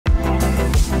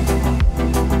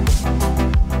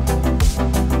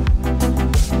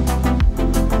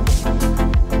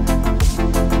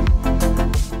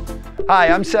Hi,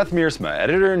 I'm Seth Mearsma,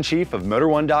 Editor-in-Chief of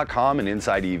Motor1.com and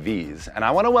Inside EVs, and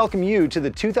I want to welcome you to the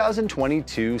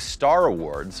 2022 Star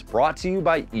Awards brought to you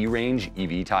by E-Range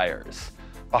EV Tires.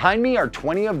 Behind me are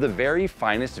 20 of the very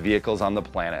finest vehicles on the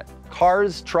planet.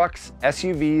 Cars, trucks,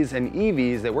 SUVs, and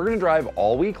EVs that we're going to drive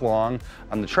all week long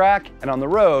on the track and on the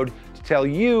road to tell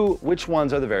you which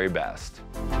ones are the very best.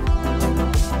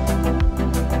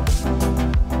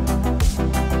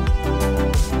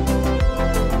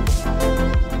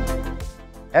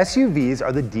 SUVs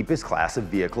are the deepest class of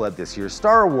vehicle at this year's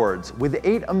Star Awards, with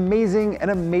 8 amazing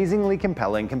and amazingly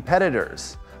compelling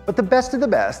competitors. But the best of the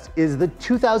best is the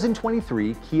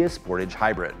 2023 Kia Sportage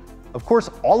Hybrid. Of course,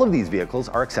 all of these vehicles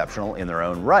are exceptional in their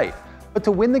own right, but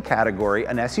to win the category,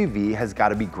 an SUV has got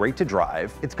to be great to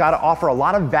drive, it's got to offer a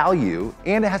lot of value,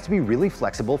 and it has to be really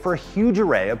flexible for a huge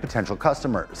array of potential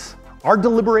customers. Our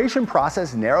deliberation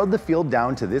process narrowed the field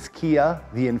down to this Kia,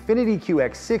 the Infiniti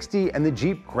QX60, and the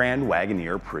Jeep Grand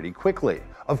Wagoneer pretty quickly.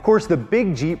 Of course, the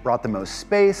big Jeep brought the most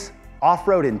space,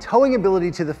 off-road and towing ability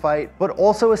to the fight, but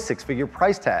also a 6-figure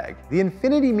price tag. The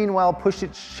Infiniti, meanwhile, pushed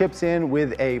its chips in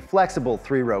with a flexible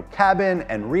 3-row cabin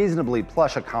and reasonably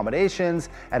plush accommodations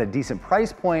at a decent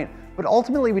price point, but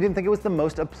ultimately we didn't think it was the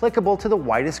most applicable to the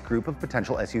widest group of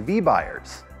potential SUV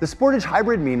buyers. The Sportage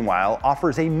Hybrid, meanwhile,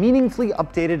 offers a meaningfully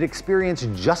updated experience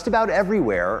just about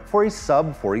everywhere for a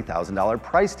sub $40,000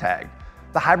 price tag.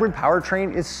 The hybrid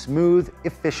powertrain is smooth,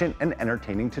 efficient, and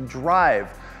entertaining to drive.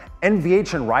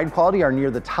 NVH and ride quality are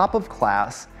near the top of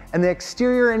class, and the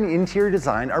exterior and interior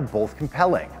design are both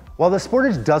compelling. While the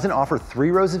Sportage doesn't offer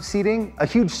 3 rows of seating, a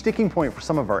huge sticking point for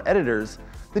some of our editors,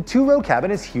 the 2-row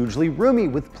cabin is hugely roomy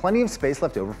with plenty of space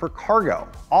left over for cargo.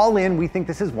 All in, we think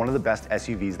this is one of the best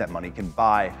SUVs that money can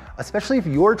buy, especially if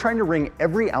you're trying to wring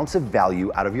every ounce of value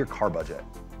out of your car budget.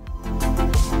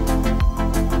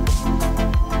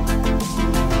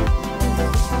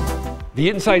 The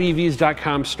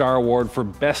InsideEVs.com Star Award for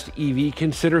Best EV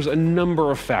considers a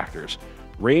number of factors.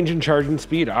 Range and charging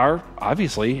speed are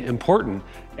obviously important,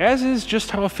 as is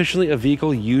just how efficiently a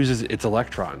vehicle uses its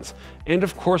electrons. And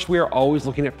of course, we are always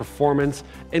looking at performance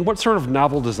and what sort of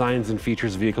novel designs and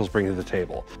features vehicles bring to the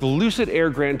table. The Lucid Air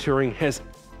Grand Touring has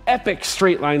epic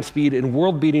straight line speed and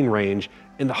world-beating range,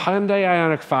 and the Hyundai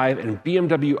Ioniq 5 and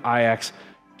BMW iX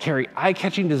carry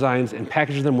eye-catching designs and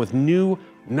package them with new,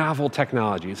 novel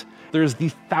technologies. There's the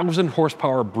 1,000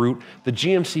 horsepower Brute, the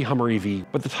GMC Hummer EV,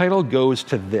 but the title goes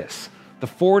to this, the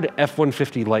Ford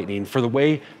F-150 Lightning, for the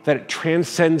way that it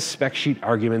transcends spec sheet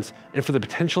arguments and for the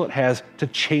potential it has to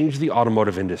change the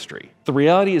automotive industry. The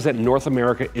reality is that North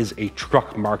America is a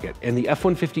truck market, and the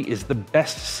F-150 is the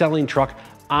best-selling truck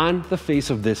on the face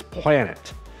of this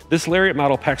planet. This Lariat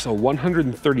model packs a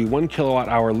 131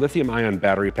 kilowatt-hour lithium-ion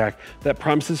battery pack that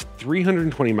promises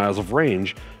 320 miles of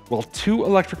range, while 2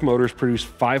 electric motors produce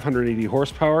 580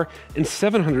 horsepower and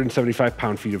 775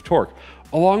 pound-feet of torque,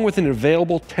 along with an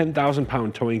available 10,000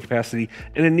 pound towing capacity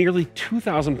and a nearly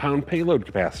 2,000 pound payload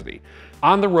capacity.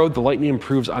 On the road, the Lightning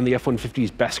improves on the F-150's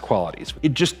best qualities.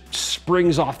 It just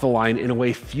springs off the line in a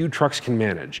way few trucks can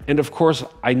manage. And of course,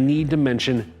 I need to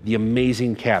mention the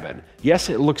amazing cabin. Yes,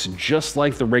 it looks just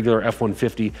like the regular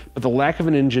F-150, but the lack of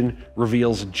an engine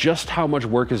reveals just how much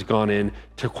work has gone in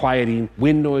to quieting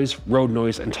wind noise, road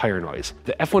noise, and tire noise.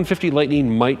 The F-150 Lightning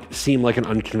might seem like an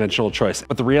unconventional choice,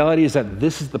 but the reality is that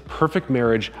this is the perfect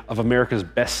marriage of America's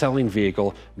best-selling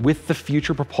vehicle with the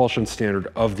future propulsion standard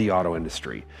of the auto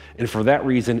industry. And for that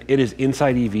reason, it is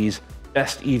Inside EV's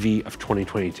Best EV of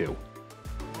 2022.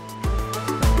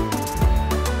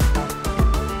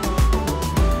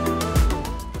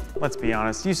 Let's be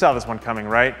honest, you saw this one coming,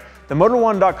 right? The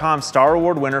Motor1.com Star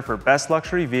Award winner for Best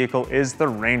Luxury Vehicle is the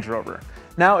Range Rover.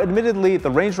 Now, admittedly,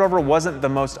 the Range Rover wasn't the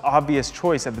most obvious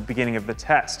choice at the beginning of the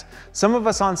test. Some of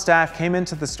us on staff came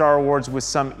into the Star Awards with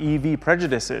some EV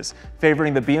prejudices,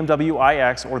 favoring the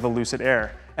BMW iX or the Lucid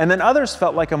Air. And then others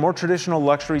felt like a more traditional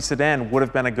luxury sedan would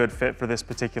have been a good fit for this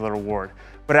particular award.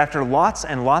 But after lots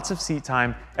and lots of seat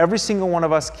time, every single one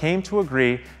of us came to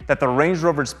agree that the Range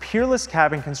Rover's peerless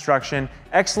cabin construction,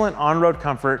 excellent on-road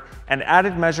comfort, and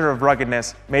added measure of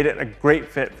ruggedness made it a great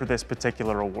fit for this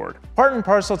particular award. Part and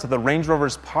parcel to the Range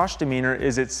Rover's posh demeanor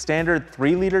is its standard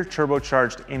 3-liter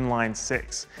turbocharged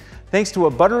inline-6. Thanks to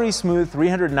a buttery smooth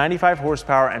 395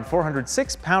 horsepower and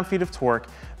 406 pound-feet of torque,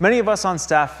 many of us on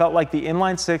staff felt like the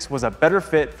inline-6 was a better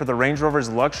fit for the Range Rover's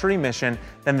luxury mission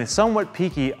than the somewhat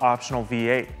peaky optional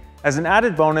V8. As an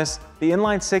added bonus, the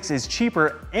inline-6 is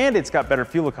cheaper and it's got better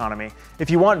fuel economy. If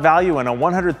you want value in a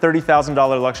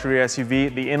 $130,000 luxury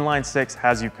SUV, the inline-6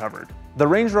 has you covered. The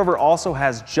Range Rover also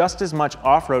has just as much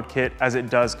off-road kit as it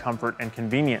does comfort and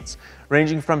convenience,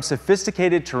 ranging from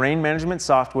sophisticated terrain management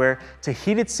software to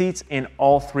heated seats in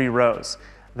all 3 rows.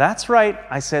 That's right,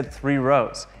 I said 3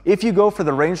 rows. If you go for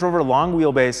the Range Rover long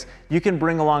wheelbase, you can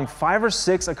bring along 5 or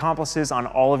 6 accomplices on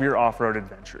all of your off-road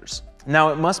adventures. Now,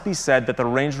 it must be said that the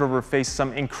Range Rover faced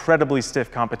some incredibly stiff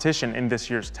competition in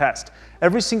this year's test.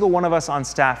 Every single one of us on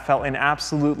staff fell in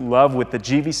absolute love with the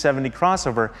GV70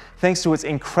 crossover thanks to its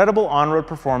incredible on-road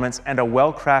performance and a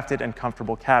well-crafted and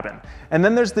comfortable cabin. And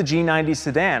then there's the G90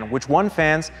 sedan, which won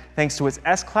fans thanks to its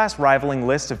S-Class rivaling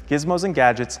list of gizmos and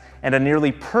gadgets and a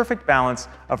nearly perfect balance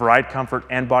of ride comfort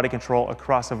and body control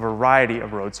across a variety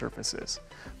of road surfaces.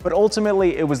 But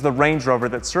ultimately, it was the Range Rover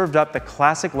that served up the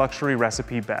classic luxury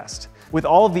recipe best. With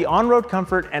all of the on-road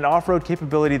comfort and off-road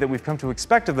capability that we've come to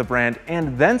expect of the brand,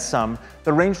 and then some,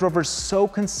 the Range Rover so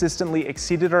consistently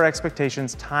exceeded our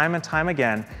expectations time and time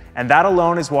again, and that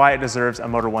alone is why it deserves a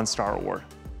Motor1 Star Award.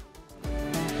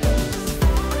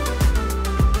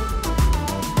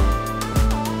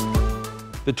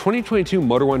 The 2022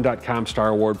 Motor1.com Star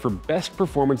Award for Best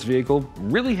Performance Vehicle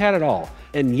really had it all,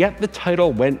 and yet the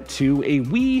title went to a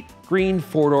wee green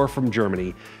four-door from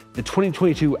Germany, the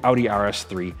 2022 Audi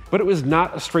RS3, but it was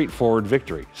not a straightforward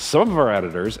victory. Some of our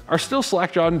editors are still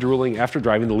slack-jawed and drooling after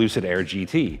driving the Lucid Air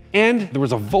GT. And there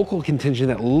was a vocal contingent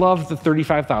that loved the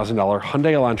 $35,000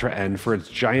 Hyundai Elantra N for its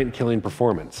giant-killing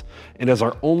performance. And as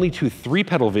our only 2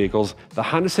 3-pedal vehicles, the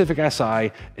Honda Civic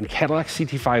Si and Cadillac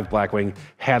CT5 Blackwing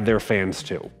had their fans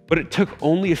too. But it took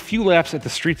only a few laps at the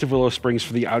streets of Willow Springs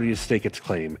for the Audi to stake its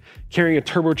claim, carrying a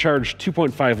turbocharged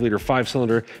 2.5-liter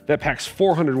 5-cylinder that packs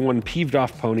 401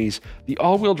 peeved-off ponies. The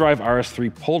all-wheel drive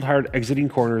RS3 pulled hard exiting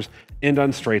corners and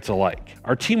on straights alike.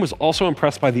 Our team was also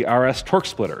impressed by the RS Torque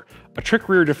Splitter, a trick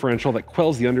rear differential that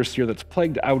quells the understeer that's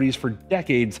plagued Audis for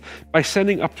decades by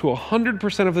sending up to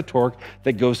 100% of the torque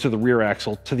that goes to the rear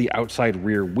axle to the outside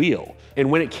rear wheel. And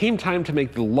when it came time to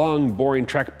make the long, boring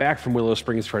trek back from Willow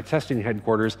Springs to our testing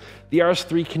headquarters, the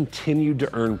RS3 continued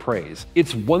to earn praise.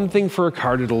 It's one thing for a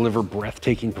car to deliver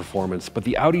breathtaking performance, but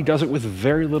the Audi does it with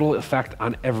very little effect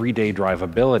on everyday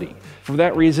drivability. For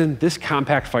that reason, this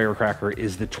compact firecracker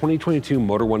is the 2022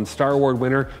 Motor1 Star Award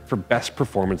winner for Best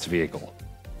Performance Vehicle.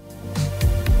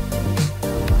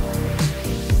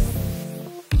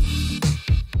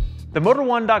 The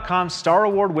Motor1.com Star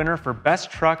Award winner for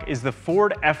Best Truck is the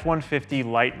Ford F-150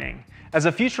 Lightning. As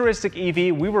a futuristic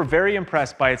EV, we were very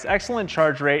impressed by its excellent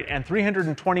charge rate and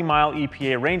 320-mile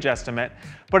EPA range estimate,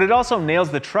 but it also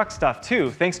nails the truck stuff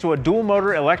too, thanks to a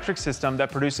dual-motor electric system that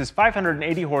produces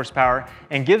 580 horsepower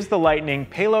and gives the Lightning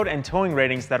payload and towing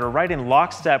ratings that are right in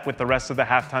lockstep with the rest of the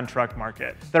half-ton truck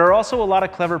market. There are also a lot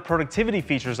of clever productivity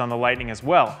features on the Lightning as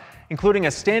well, including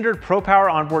a standard ProPower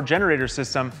onboard generator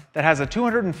system that has a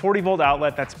 240-volt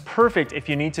outlet that's perfect if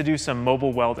you need to do some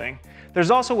mobile welding. There's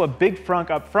also a big frunk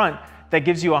up front that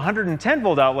gives you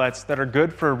 110-volt outlets that are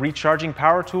good for recharging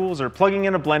power tools or plugging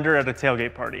in a blender at a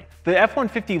tailgate party. The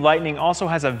F-150 Lightning also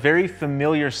has a very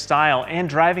familiar style and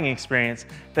driving experience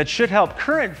that should help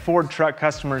current Ford truck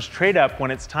customers trade up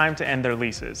when it's time to end their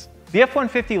leases. The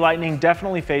F-150 Lightning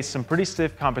definitely faced some pretty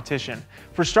stiff competition.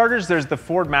 For starters, there's the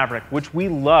Ford Maverick, which we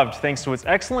loved thanks to its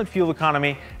excellent fuel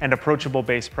economy and approachable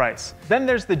base price. Then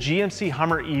there's the GMC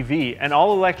Hummer EV, an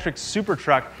all-electric super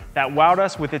truck that wowed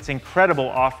us with its incredible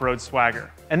off-road swagger.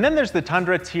 And then there's the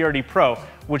Tundra TRD Pro,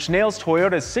 which nails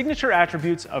Toyota's signature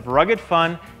attributes of rugged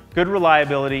fun, good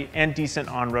reliability, and decent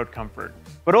on-road comfort.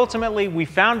 But ultimately, we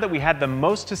found that we had the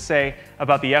most to say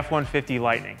about the F-150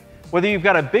 Lightning. Whether you've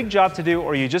got a big job to do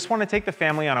or you just want to take the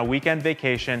family on a weekend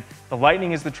vacation, the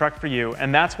Lightning is the truck for you,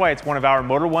 and that's why it's one of our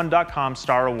Motor1.com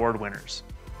Star Award winners.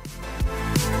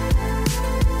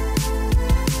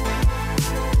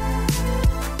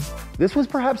 This was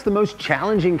perhaps the most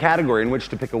challenging category in which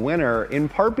to pick a winner, in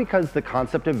part because the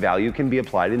concept of value can be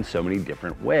applied in so many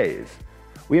different ways.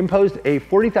 We imposed a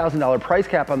 $40,000 price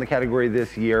cap on the category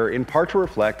this year, in part to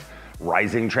reflect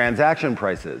rising transaction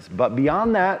prices, but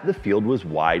beyond that, the field was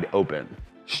wide open.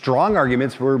 Strong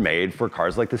arguments were made for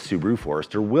cars like the Subaru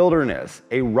Forester Wilderness,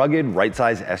 a rugged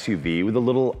right-size SUV with a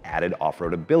little added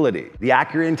off-road ability. The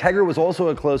Acura Integra was also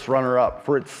a close runner-up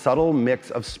for its subtle mix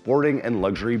of sporting and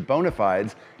luxury bona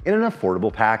fides in an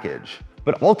affordable package.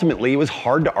 But ultimately, it was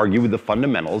hard to argue with the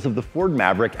fundamentals of the Ford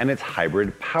Maverick and its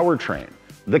hybrid powertrain.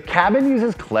 The cabin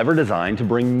uses clever design to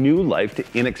bring new life to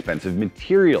inexpensive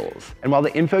materials. And while the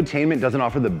infotainment doesn't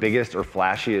offer the biggest or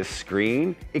flashiest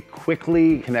screen, it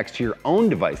quickly connects to your own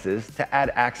devices to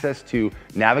add access to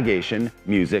navigation,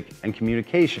 music, and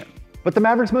communication. But the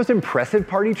Maverick's most impressive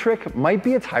party trick might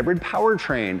be its hybrid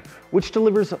powertrain, which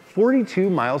delivers 42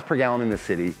 miles per gallon in the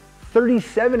city,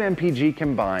 37 mpg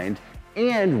combined,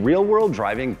 and real-world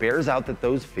driving bears out that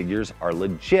those figures are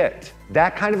legit.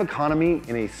 That kind of economy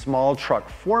in a small truck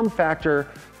form factor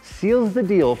seals the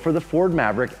deal for the Ford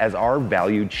Maverick as our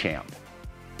valued champ.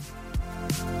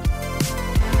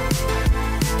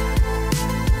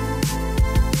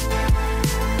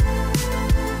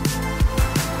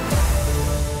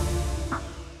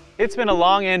 It's been a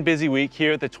long and busy week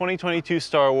here at the 2022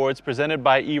 Star Awards presented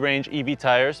by E-Range EV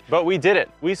Tires, but we did it.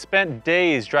 We spent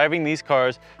days driving these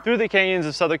cars through the canyons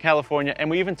of Southern California, and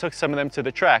we even took some of them to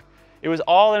the track. It was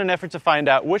all in an effort to find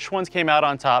out which ones came out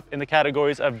on top in the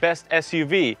categories of Best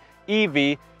SUV,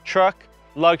 EV, Truck,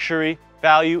 Luxury,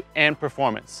 Value, and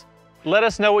Performance. Let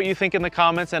us know what you think in the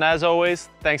comments, and as always,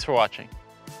 thanks for watching.